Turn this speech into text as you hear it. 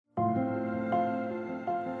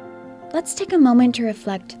let's take a moment to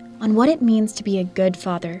reflect on what it means to be a good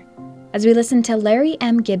father, as we listen to Larry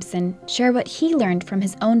M. Gibson share what he learned from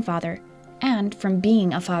his own father and from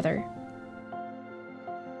being a father.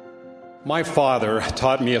 My father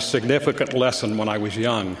taught me a significant lesson when I was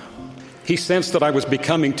young. He sensed that I was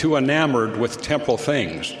becoming too enamored with temporal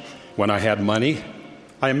things. When I had money,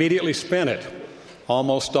 I immediately spent it,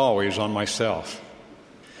 almost always on myself.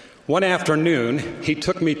 One afternoon, he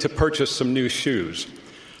took me to purchase some new shoes.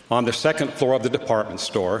 On the second floor of the department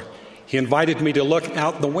store, he invited me to look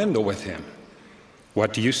out the window with him.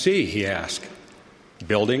 "What do you see?" he asked.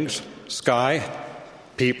 "Buildings, sky,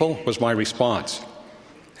 people," was my response.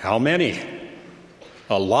 "How many?"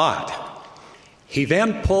 "A lot." He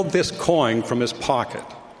then pulled this coin from his pocket.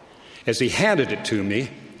 As he handed it to me,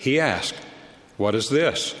 he asked, "What is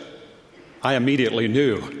this?" I immediately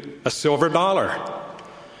knew, a silver dollar.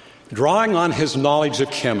 Drawing on his knowledge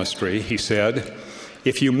of chemistry, he said,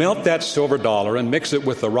 "If you melt that silver dollar and mix it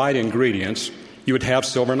with the right ingredients, you would have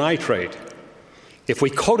silver nitrate. If we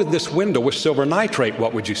coated this window with silver nitrate,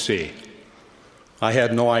 what would you see?" I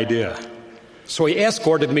had no idea. So he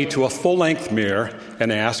escorted me to a full-length mirror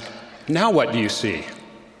and asked, "Now what do you see?"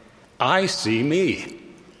 "I see me."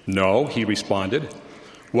 "No," he responded.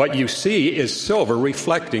 "What you see is silver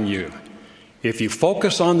reflecting you. If you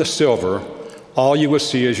focus on the silver, all you will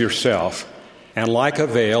see is yourself, and like a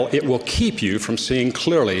veil, it will keep you from seeing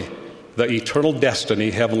clearly the eternal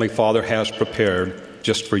destiny Heavenly Father has prepared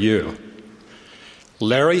just for you."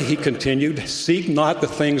 "Larry," he continued, "seek not the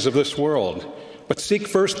things of this world, but seek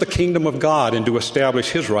first the kingdom of God and to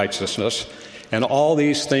establish His righteousness, and all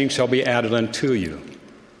these things shall be added unto you."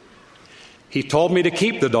 He told me to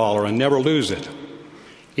keep the dollar and never lose it.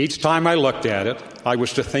 Each time I looked at it, I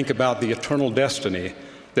was to think about the eternal destiny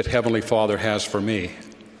that Heavenly Father has for me.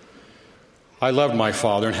 I loved my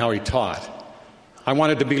father and how he taught. I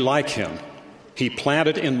wanted to be like him. He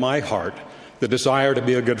planted in my heart the desire to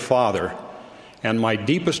be a good father, and my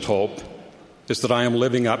deepest hope is that I am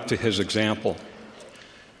living up to his example.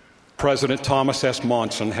 President Thomas S.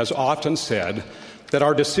 Monson has often said that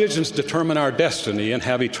our decisions determine our destiny and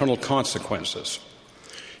have eternal consequences.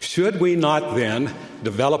 Should we not then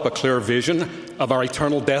develop a clear vision of our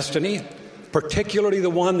eternal destiny, particularly the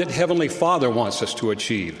one that Heavenly Father wants us to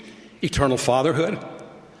achieve, eternal fatherhood?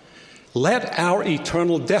 Let our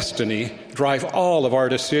eternal destiny drive all of our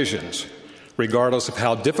decisions. Regardless of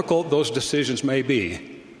how difficult those decisions may be,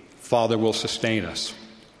 Father will sustain us.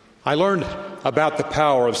 I learned about the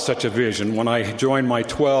power of such a vision when I joined my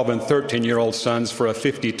 12 and 13-year-old sons for a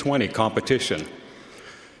 50-20 competition.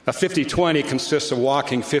 A 50-20 consists of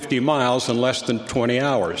walking 50 miles in less than 20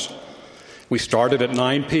 hours. We started at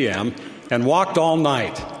 9 p.m. and walked all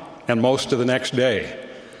night and most of the next day.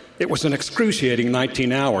 It was an excruciating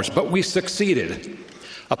 19 hours, but we succeeded.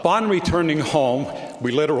 Upon returning home,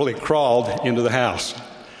 we literally crawled into the house,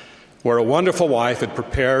 where a wonderful wife had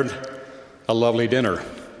prepared a lovely dinner,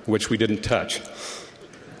 which we didn't touch.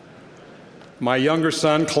 My younger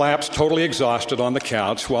son collapsed totally exhausted on the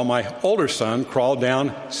couch, while my older son crawled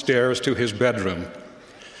downstairs to his bedroom.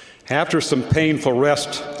 After some painful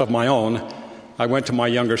rest of my own, I went to my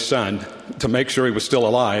younger son to make sure he was still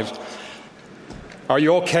alive. "Are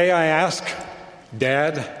you okay?" I asked.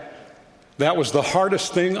 "Dad, that was the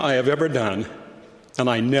hardest thing I have ever done, and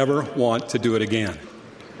I never want to do it again."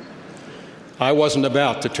 I wasn't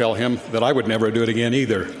about to tell him that I would never do it again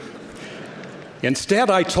either. Instead,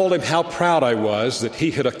 I told him how proud I was that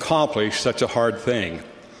he had accomplished such a hard thing.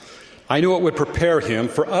 I knew it would prepare him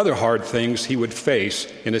for other hard things he would face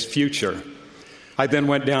in his future. I then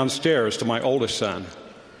went downstairs to my oldest son.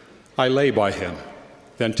 I lay by him,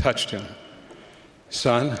 then touched him.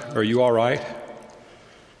 "Son, are you all right?"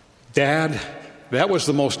 "Dad, that was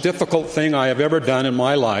the most difficult thing I have ever done in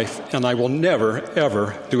my life, and I will never,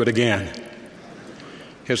 ever do it again."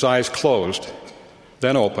 His eyes closed,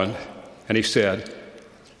 then opened, and he said,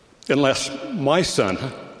 "Unless my son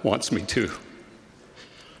wants me to."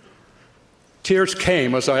 Tears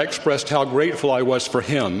came as I expressed how grateful I was for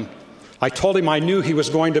him. I told him I knew he was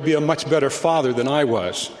going to be a much better father than I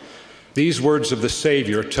was. These words of the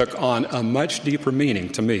Savior took on a much deeper meaning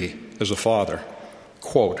to me as a father.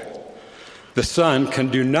 Quote, "The Son can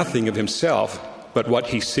do nothing of himself but what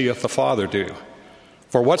he seeth the Father do.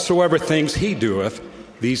 For whatsoever things he doeth,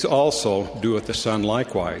 these also doeth the Son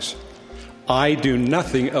likewise. I do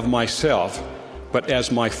nothing of myself, but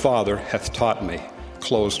as my Father hath taught me."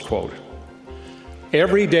 Close quote.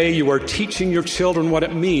 Every day you are teaching your children what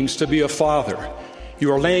it means to be a father.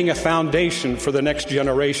 You are laying a foundation for the next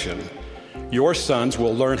generation. Your sons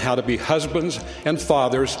will learn how to be husbands and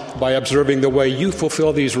fathers by observing the way you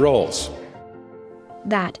fulfill these roles.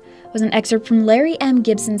 That was an excerpt from Larry M.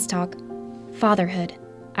 Gibson's talk, Fatherhood,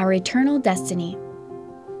 Our Eternal Destiny.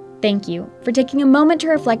 Thank you for taking a moment to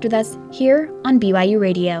reflect with us here on BYU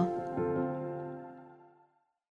Radio.